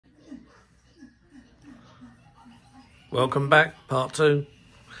Welcome back, part 2.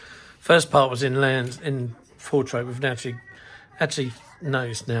 First part was in portrait. We've actually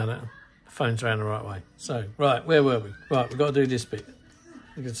noticed now that the phone's around the right way. So, right, where were we? Right, we've got to do this bit.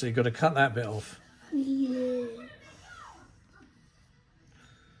 You can see you've got to cut that bit off. Yeah.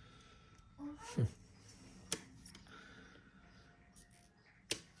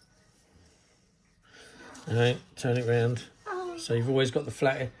 Alright, turn it round. So you've always got the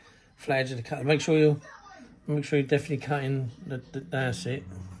flat edge of the cut. Make sure you're definitely cutting that's it.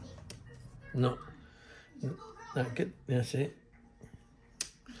 No, good. That's it.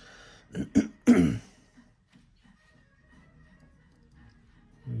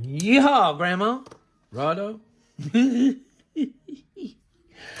 Yeehaw, Grandma. Righto.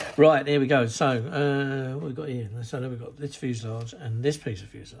 Right, there we go. So, what we've got here? So we've got this fuselage and this piece of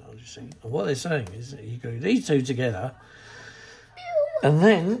fuselage, you see. And what they're saying is that you glue these two together and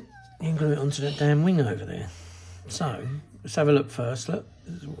then you can glue it onto that damn wing over there. So, let's have a look first. Look,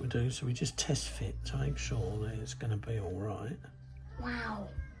 this is what we do. So we just test fit to make sure that it's going to be all right. Wow.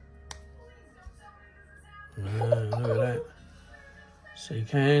 Look at that. So you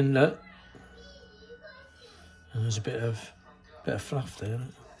can, look. And there's a bit of fluff there.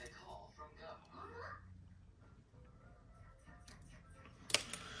 Look.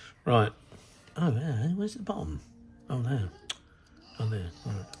 Right. Oh, yeah. Where's the bottom? Oh, there. Oh, there.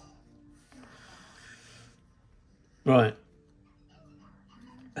 Right.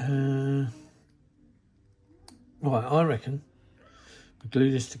 Right, I reckon we glue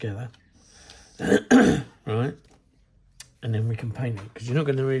this together. Right. And then we can paint it, because you're not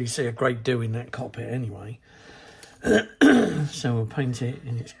going to really see a great deal in that cockpit anyway. So we'll paint it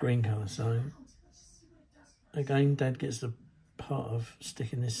in its green colour. So, again, Dad gets the part of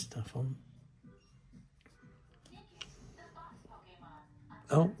sticking this stuff on.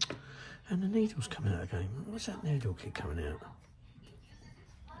 Oh, and the needle's coming out again. What's that needle keep coming out?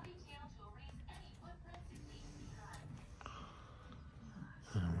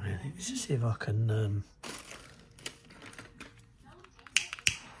 Oh, really? Let's just see if I can...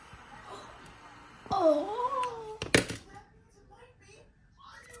 Oh,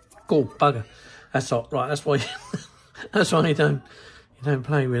 bugger. That's hot. Right, that's why you don't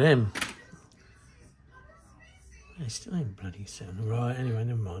play with them. They still ain't bloody sound. Right, anyway,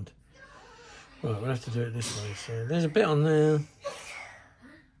 never mind. Right, we'll have to do it this way. So there's a bit on there.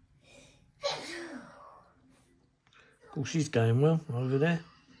 Oh, she's going well over there.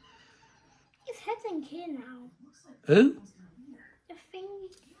 His head's in here now. Who? The thing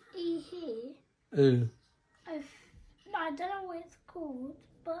here. Who? I don't know what it's called,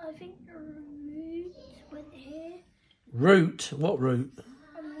 but I think the root went here. Root? What root?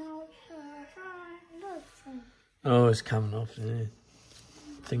 I'm not sure. Look. Oh, it's coming off. Yeah.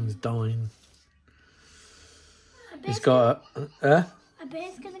 Thing's dying. He's got a... I bet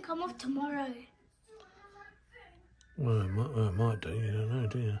it's going to come off tomorrow. Well, it might do. You don't know,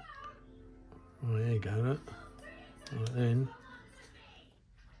 do you? Well, there you go, look. Right then.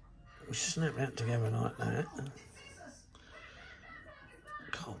 We snap that together like that.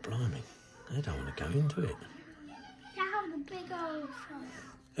 God, blimey. They don't want to go into it. They have a big old fire.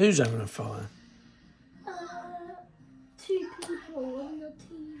 Who's having a fire? 2 people on the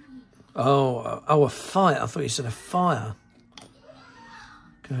TV. Oh, a fight. I thought you said a fire.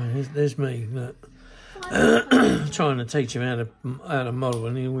 Okay, there's me, look. Trying to teach him how to model,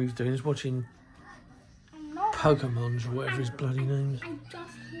 and all he's doing is watching Pokemons or whatever his bloody name is. I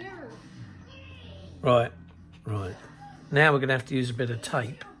just hear. Right. Now we're going to have to use a bit of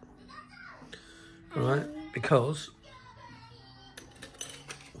tape. Right, because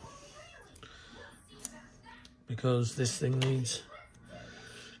this thing needs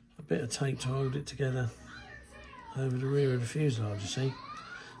a bit of tape to hold it together over the rear of the fuselage, you see.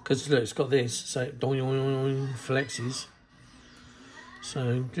 Because look, it's got this, so it flexes.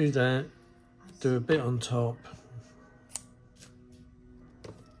 So do that, do a bit on top.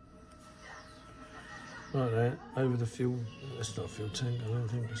 Like that, over the fuel. That's not a fuel tank, I don't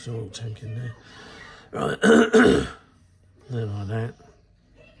think there's an oil tank in there. Right, then like that.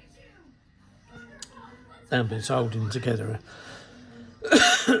 That bit's holding together.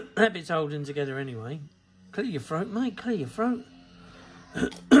 That bit's holding together anyway. Clear your throat, mate, clear your throat.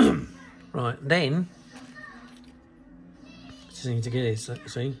 Right, then, just need to get it,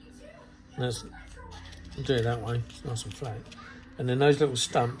 see? That's, do it that way, it's nice and flat. And then those little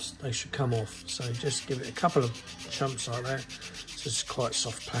stumps, they should come off. So just give it a couple of chumps like that. It's just quite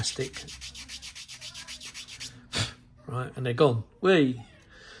soft plastic. Right, and they're gone. Whee!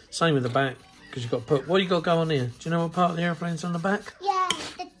 Same with the back, because you've got to put... What you got to go on here? Do you know what part of the airplane's on the back? Yeah,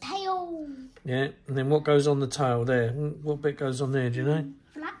 the tail. Yeah, and then what goes on the tail there? What bit goes on there, do you know?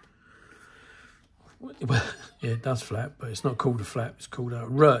 Flap. Well, yeah, it does flap, but it's not called a flap. It's called a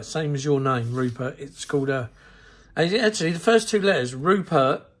R. Same as your name, Rupert. It's called a... Actually, the first two letters,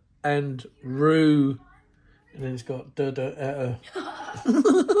 Rupert and Ru... And then it's got Look,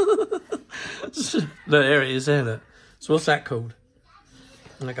 there it is there, look. So what's that called?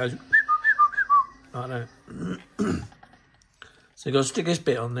 And it goes like that. So you've got to stick this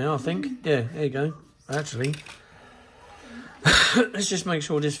bit on there, I think. Yeah, there you go. Actually, let's just make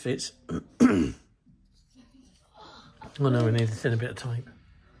sure this fits. Oh no, we need to thin a bit of tape.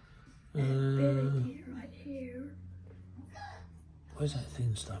 Right here. Where's that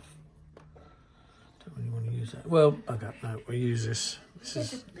thin stuff? Don't really want to use that. Well, okay, no, we'll use this.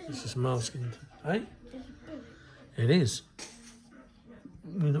 This is masking. Hey? It is.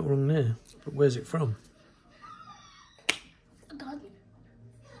 You're not wrong there. But where's it from? A gun.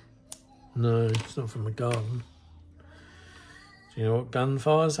 No, it's not from a garden. Do you know what gun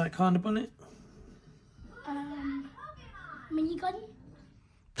fires that kind of bullet? Minigun.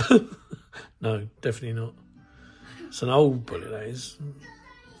 No, definitely not. It's an old bullet, that is.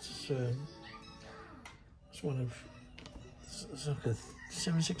 It's one of... It's like a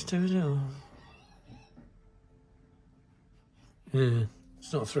 7.62, is it? Or... Yeah,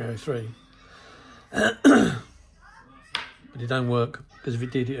 it's not a 303. But it don't work, because if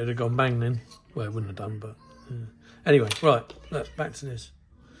it did, it would have gone bang then. Well, it wouldn't have done, but... Yeah. Anyway, right, look, back to this.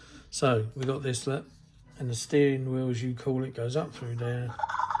 So, we got this, look, and the steering wheel, as you call it, goes up through there.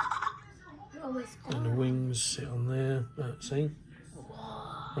 And the wings sit on there, look, see?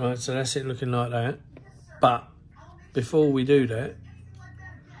 Right, so that's it looking like that. But, before we do that,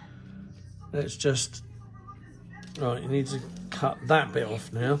 let's just... Right, you need to cut that bit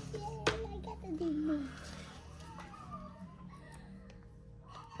off now.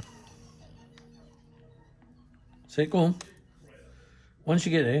 See, go on. Once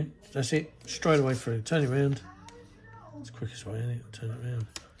you get there, that's it. Straight away through. Turn it around. It's the quickest way, isn't it? Turn it around.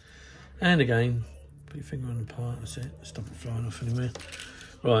 And again, put your finger on the part. That's it. Stop it flying off anywhere.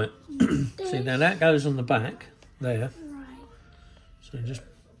 Right. See, now that goes on the back there. So just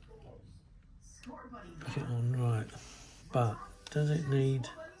put it on right. But does it need...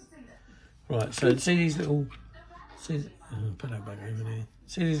 Right, so see these little... See, put that back over there.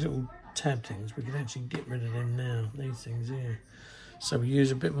 See these little tab things? We can actually get rid of them now. These things here. So we use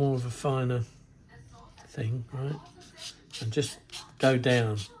a bit more of a finer thing, right? And just go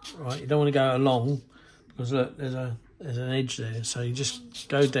down, right? You don't want to go along because look, there's an edge there. So you just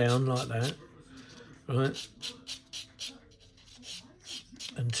go down like that, right?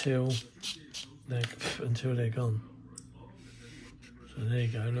 Until they're gone. So there you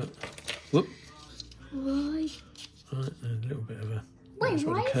go, look. Whoop. Right. Right, a little bit of a... Wait, that's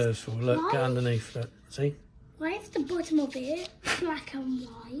what the curve's for. Look, get underneath that. See? Why is the bottom of it black and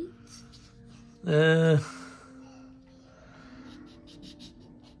white?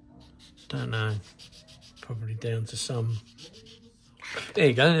 Don't know. Probably down to some... There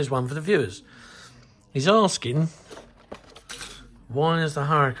you go, there's one for the viewers. He's asking, why is the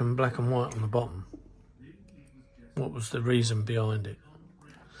Hurricane black and white on the bottom? What was the reason behind it?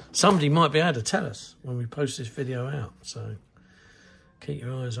 Somebody might be able to tell us when we post this video out, so keep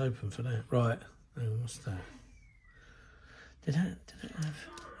your eyes open for that. Right, oh, what's that? Did it have...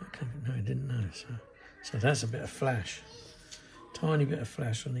 Okay, no, it didn't know. So that's a bit of flash. Tiny bit of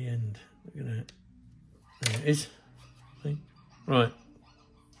flash on the end. Look at that. There it is. See? Right.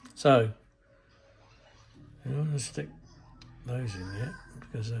 So, I don't want to stick those in yet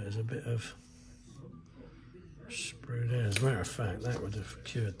because there's a bit of sprue there. As a matter of fact, that would have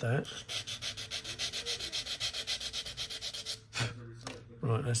cured that.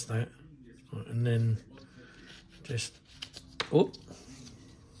 Right, that's that. Right, and then just... Oh.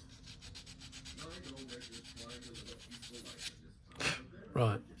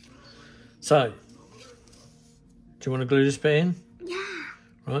 Right. So, do you want to glue this bit in? Yeah.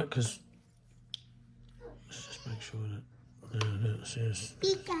 Right, because... Let's just make sure that... No, that's this.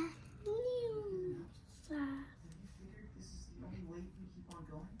 Pika.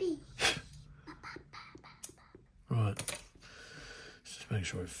 Right. Let's just make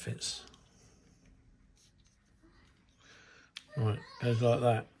sure it fits. Right, goes like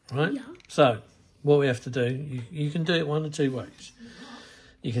that, right? Yeah. So, what we have to do, you can do it one of two ways.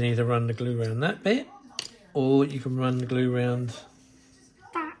 You can either run the glue around that bit, or you can run the glue around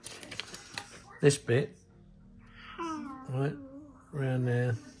That. this bit, right, around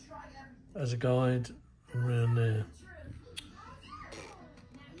there, as a guide, and around there.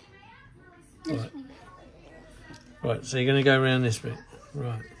 Right. Right, so you're going to go around this bit,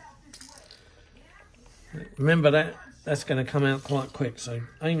 right. Remember that's going to come out quite quick, so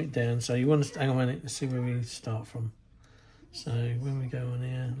aim it down. So you want to hang on a minute, let's see where we start from. So when we go on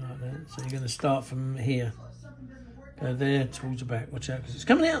here like that, so you're going to start from here, go there towards the back. Watch out because it's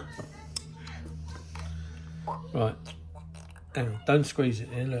coming out. Right, hang on, don't squeeze it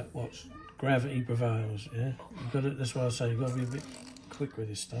here. Look, watch, gravity prevails. Yeah, you've got it. That's why I say you've got to be a bit quick with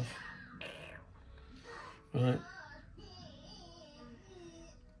this stuff. Right.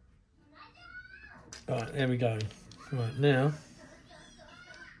 Right, there we go. Right, now,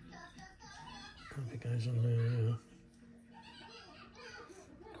 if it goes on there, yeah.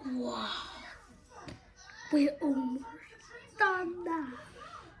 Wow. We're almost done now.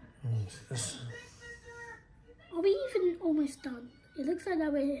 Are we even almost done? It looks like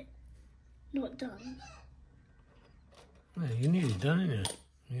that we're not done. Yeah, you're nearly done, ain't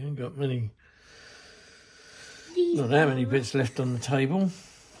you? You ain't got many, These not that many bits left on the table.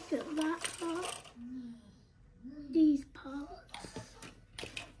 got that part. These parts.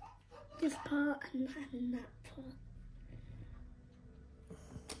 This part and that part.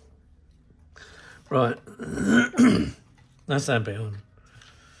 Right, that's that bit on.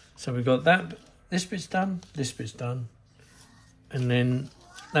 So we've got that, this bit's done, and then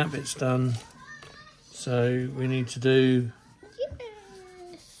that bit's done. So we need to do,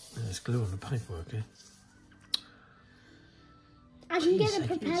 Yes. there's glue on the paperwork here. I can get the Jeez,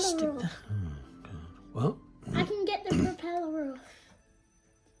 propeller off. Oh, God. What? I can get the propeller off.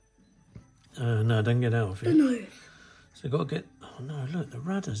 No, don't get that off yet. No. So you've got to get, oh no, look, the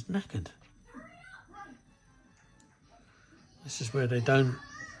rudder's knackered. This is where they don't,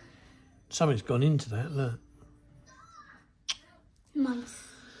 something's gone into that, look. Nice.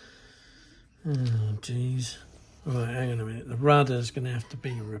 Oh, jeez. Right, hang on a minute. The rudder's going to have to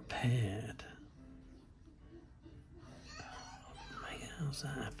be repaired. Oh, mate, how's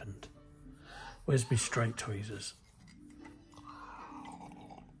that happened? Where's my straight tweezers?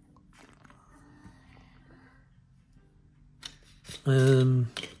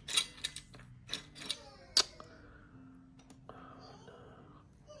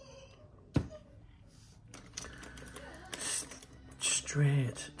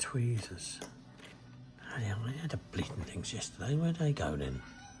 Straight tweezers. Oh, yeah, I had the bleeding things yesterday. Where'd they go then?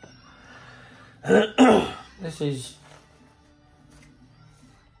 This is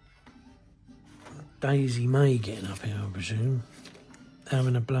Daisy May getting up here, I presume.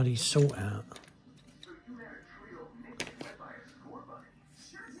 Having a bloody sort out.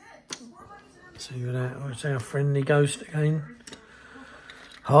 See what that, what's our friendly ghost again?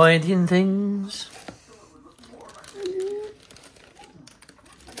 Hiding things.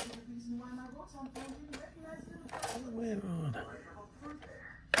 Where are they?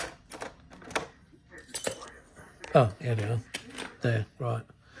 Oh, here they are. There, right.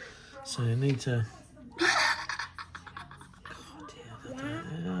 So you need to... God,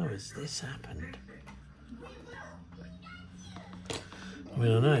 dear, how has this happened? I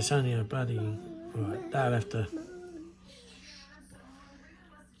mean, I know it's only a bloody... Right, that'll have to...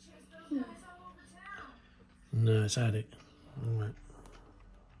 No, it's had it. All right.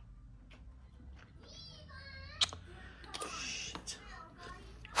 Shit.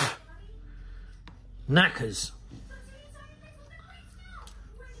 Knackers.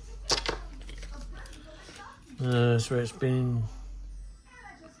 That's where it's been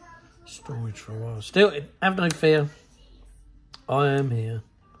storage for a while. Still, have no fear. I am here,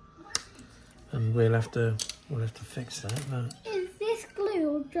 and we'll have to fix that. No. Is this glue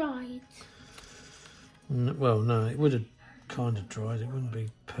all dried? Well, no, it would have kind of dried. It wouldn't be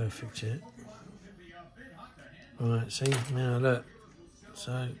perfect yet. Right, see now look.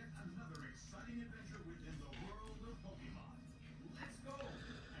 So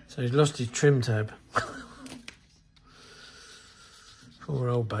he's lost his trim tab. Poor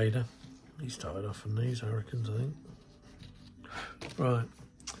old Bader. He started off on these hurricanes, I think. Right.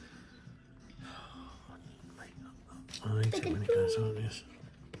 I hate it when it goes like this.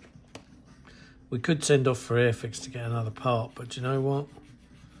 We could send off for Airfix to get another part, but you know what?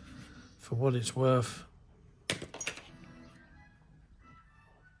 For what it's worth.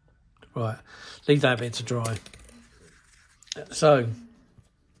 Right, leave that bit to dry. So,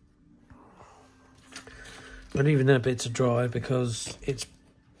 we're leaving that bit to dry because it's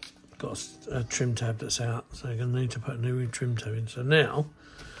got a trim tab that's out, so you're going to need to put a new trim tab in. So now,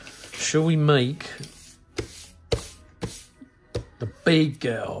 shall we make the big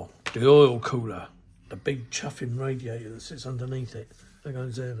girl, the oil cooler, the big chuffing radiator that sits underneath it? That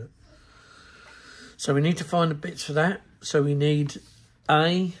goes there. Look. So we need to find the bits for that. So we need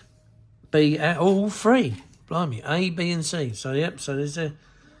A, B, all three. Blimey, A, B and C. So yep, so there's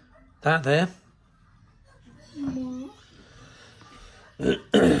that there. What?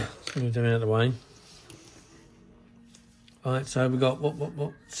 Move them out of the way. Right, so we've got what?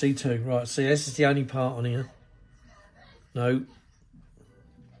 C2. Right, see, this is the only part on here. No.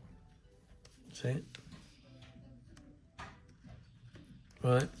 That's it.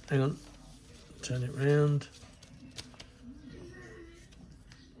 Right, hang on. Turn it round.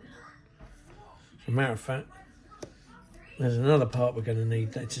 As a matter of fact, there's another part we're going to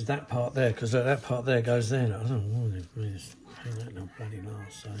need. It's just that part there, because that part there goes there. I don't know why they just hang that no bloody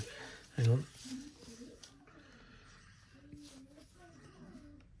last. So, hang on.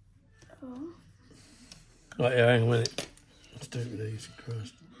 Oh. Right, yeah, hang on a minute. Let's do it with these.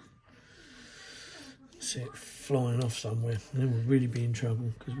 Christ. See it flying off somewhere. Then we'll really be in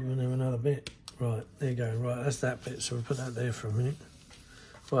trouble because we won't have another bit. Right, there you go. Right, that's that bit. So we'll put that there for a minute.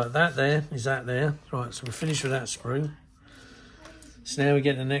 Right, that there is that there. Right, so we're finished with that sprue. So now we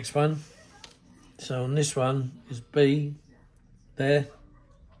get the next one. So on this one is B. There.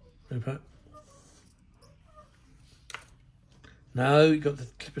 Rupert. No, you got the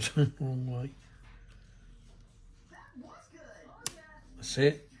clipper turned the wrong way. That's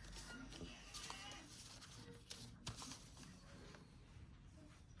it.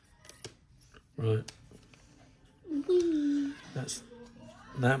 Right. That's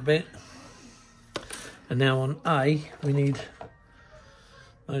that bit. And now on A, we need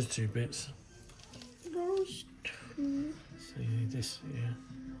those two bits. Those two. So you need this, yeah.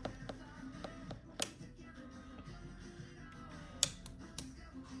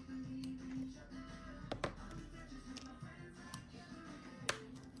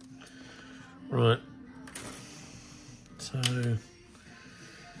 Right. So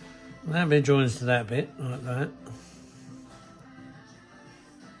that bit joins to that bit, like that.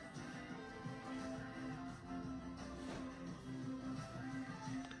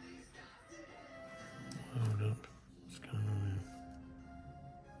 Hold up. What's going on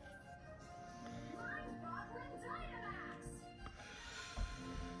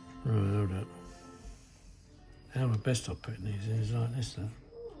there? Right, hold up. How am I best off putting these in is like this stuff.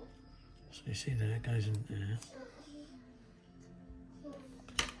 So you see there, it goes in there.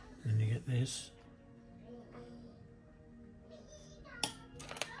 Then you get this.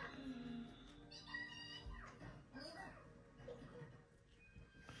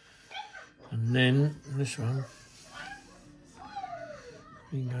 And then this one,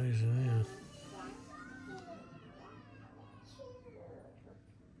 it goes there.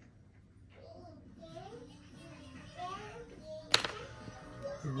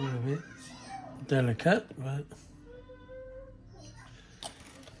 A little bit delicate, but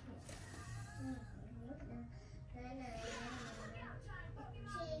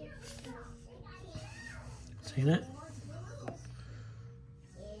seen it?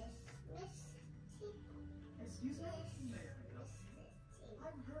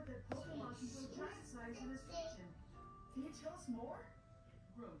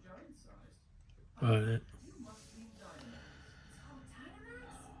 Right.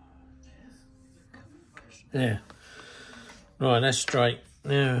 Yeah. Right, that's straight.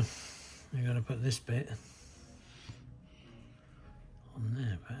 Now we're going to put this bit on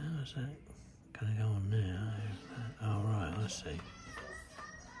there, but how's that going to go on there? Oh, right, I see.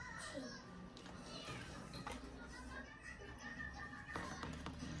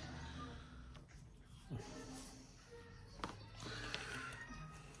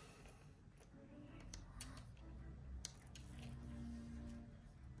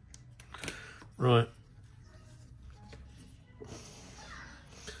 Right.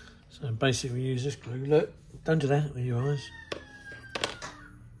 So basically we use this glue. Look, don't do that with your eyes.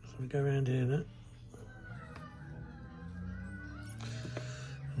 So we go around here, look.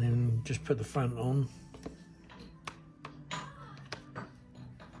 And then just put the front on.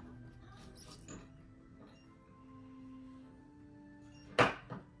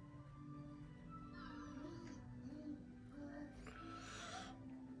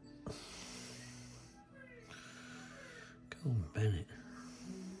 Go on, Bennett.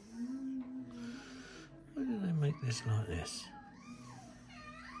 Why do they make this like this?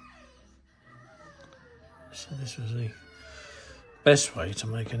 So this was the best way to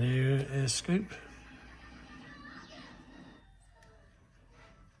make an air scoop.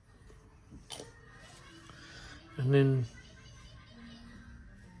 And then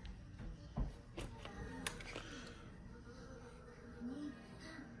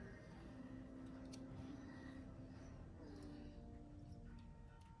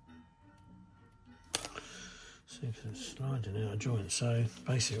see if it's sliding out of joint. So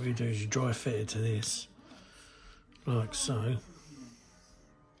basically what you do is you dry fit it to this, like so,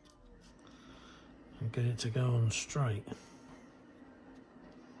 and get it to go on straight.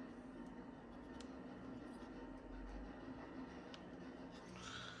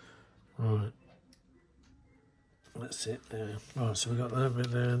 Right. That's it there. Right, so we've got that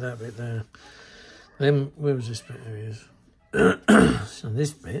bit there, that bit there. Then, where was this bit? There he is. So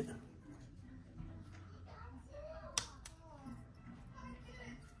this bit.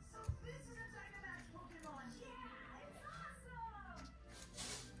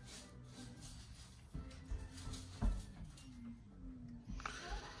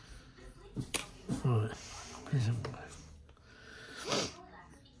 Right,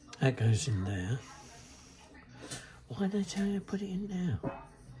 that goes in there. Why did they tell you to put it in now?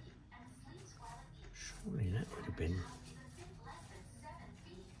 Surely that would have been.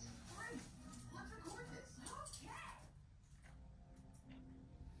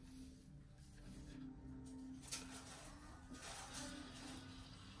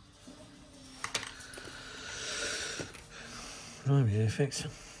 Right, Airfix.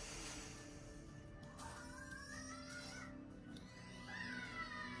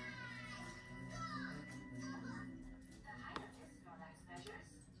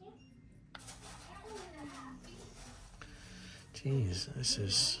 Jeez, this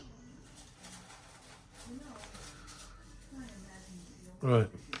is... Right.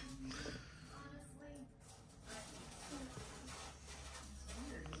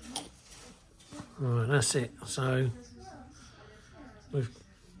 Right, that's it. So, we've...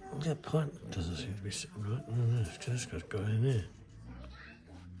 That pipe doesn't seem to be sitting right. No, it's just got to go in there.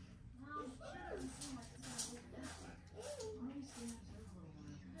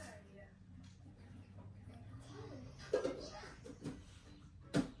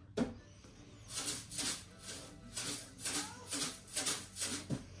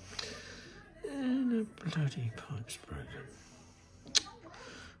 Bloody pipe's broken.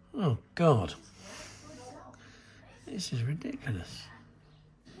 Oh, God. This is ridiculous.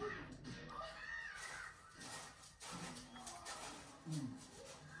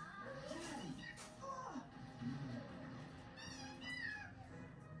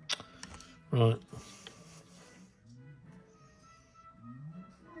 Right.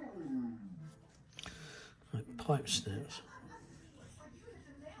 Like pipe snaps.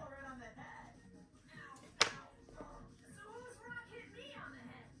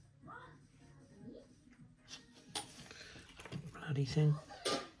 Bloody thing.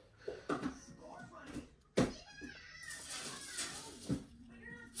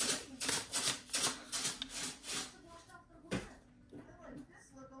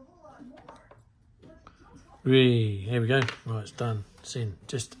 Here we go. Right, it's done. It's in.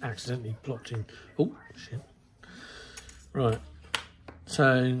 Just accidentally plopped in. Oh, shit. Right.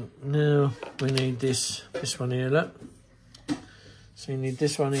 So now we need this one here, look. So you need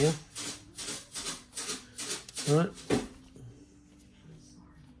this one here. Right.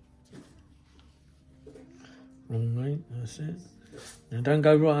 Wrong way, that's it. Now don't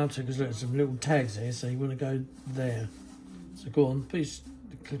go right up to it because look, there's some little tags there, so you want to go there. So go on, put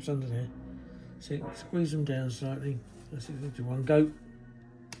the clips under there. See, squeeze them down slightly. That's it, do one go.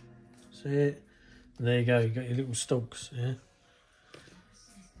 See it? And there you go, you got your little stalks, yeah?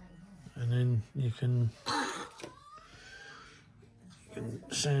 And then you can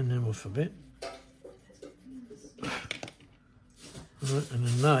sand them off a bit. Right, and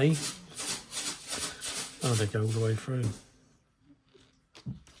then they go all the way through.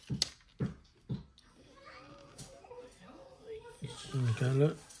 There we go,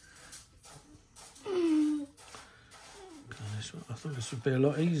 look. I thought this would be a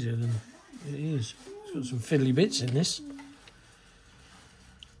lot easier than it is. It's got some fiddly bits in this.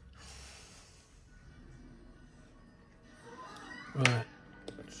 Right,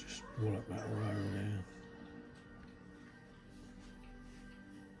 let's just roll up that right over there.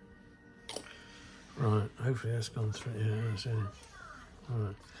 Right, hopefully that's gone through. Yeah, that's it.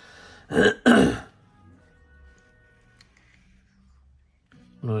 Right.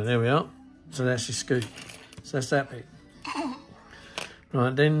 Right, there we are. So that's your scoop. So that's that bit.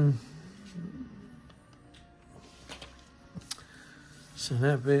 Right, then. So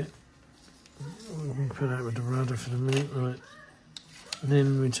that bit. We'll put that with the rudder for the minute. Right. And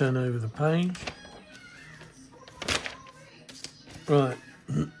then we turn over the page. Right.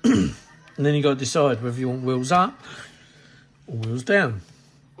 And then you got to decide whether you want wheels up or wheels down.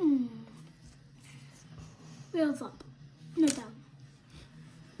 Wheels up, no down.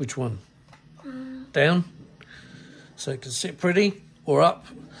 Which one? Down? So it can sit pretty, or up?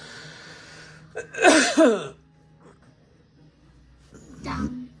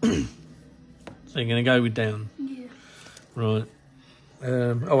 Down. So you're going to go with down? Yeah. Right.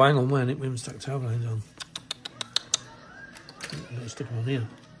 Oh, hang on, man, we haven't stuck tail blades on. Let's stick them on here.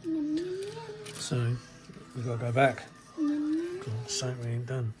 So, we've got to go back. God's sake, we ain't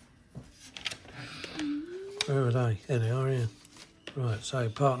done. Where are they? There they are here. Right, so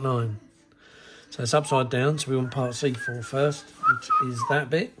part 9. So it's upside down, so we want part C4 first, which is that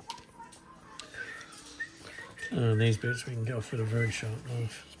bit. And these bits we can get off with a very sharp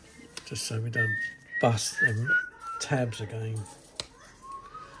knife, just so we don't bust them tabs again.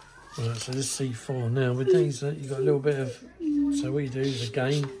 Right, so this C4 now, with these you've got a little bit of, so what you do is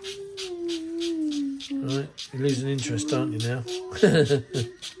again, right, you're losing interest, aren't you now?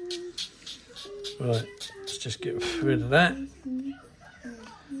 Right, let's just get rid of that.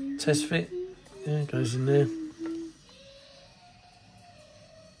 Test fit, yeah, it goes in there.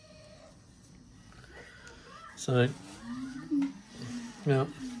 So, yeah,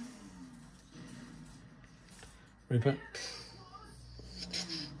 Rupert.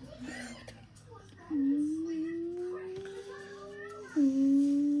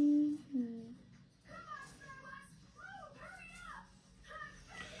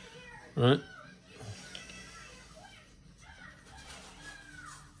 Right.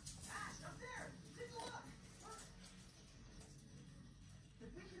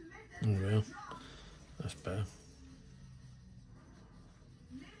 There we go. That's better.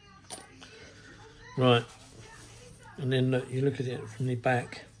 Right. And then look, you look at it from the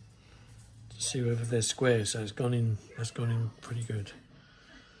back to see whether they're square. So it's gone in. That's gone in pretty good.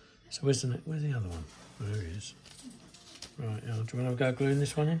 So where's the other one? Oh, there it is. Right. Do you want to go gluing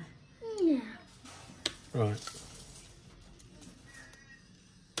this one in? Yeah. Right.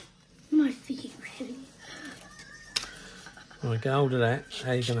 My feet really. Right, get hold of that.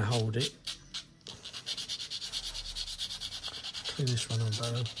 How are you going to hold it? Clean this one on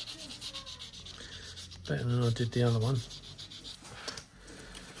better. Better than I did the other one.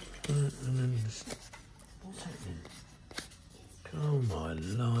 Right, and then just... What's happening? Oh my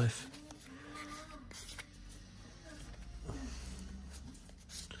life.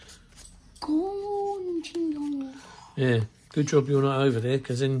 Yeah, good job you're not over there,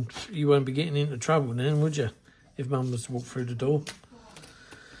 because then you won't be getting into trouble then, would you? If Mum was to walk through the door.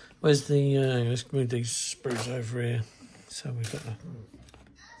 Where's the... let's move these sprues over here. So we've got the...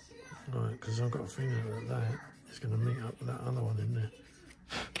 Right, because I've got a feeling that that is going to meet up with that other one in there.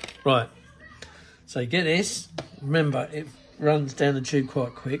 Right. So you get this. Remember, it runs down the tube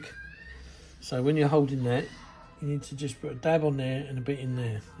quite quick. So when you're holding that, you need to just put a dab on there and a bit in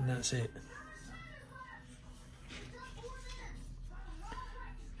there. And that's it.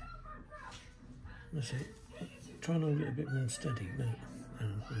 That's it. Try and get a bit more steady. No.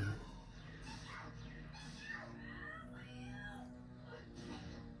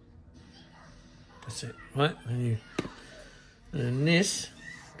 That's it, right? And this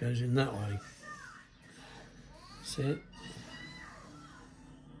goes in that way. See it?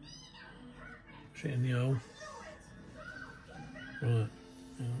 Put it in the hole. Right.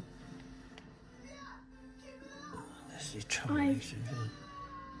 This is trouble. They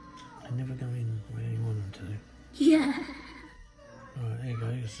never go in where you want them to. Yeah. Right, there you go.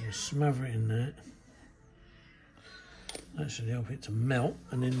 Just smother it in there. That should help it to melt.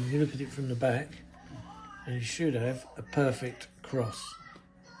 And then you look at it from the back, and you should have a perfect cross.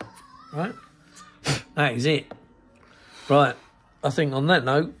 Right? That is it. Right. I think on that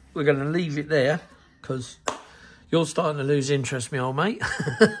note, we're going to leave it there, because you're starting to lose interest, my old mate.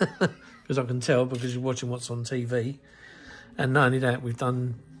 Because I can tell, because you're watching what's on TV. And not only that, we've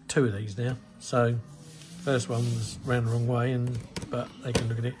done 2 of these now. So, first one was round the wrong way, but they can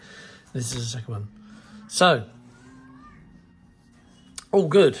look at it. This is the second one. So, all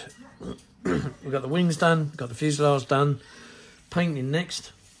good. We've got the wings done, got the fuselage done. Painting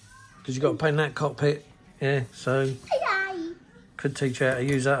next, because you've got to paint that cockpit. Yeah, so could teach you how to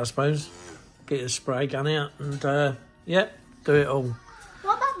use that, I suppose. Get your spray gun out and, yeah, do it all.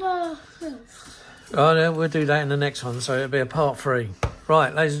 What about the wheels? Oh, yeah, we'll do that in the next one, so it'll be a part 3.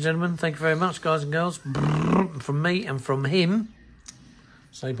 Right, ladies and gentlemen, thank you very much, guys and girls. From me and from him,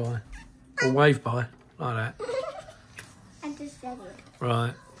 say bye. Or wave bye, like that. I just said it.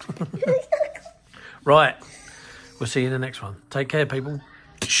 Right. Right. We'll see you in the next one. Take care, people.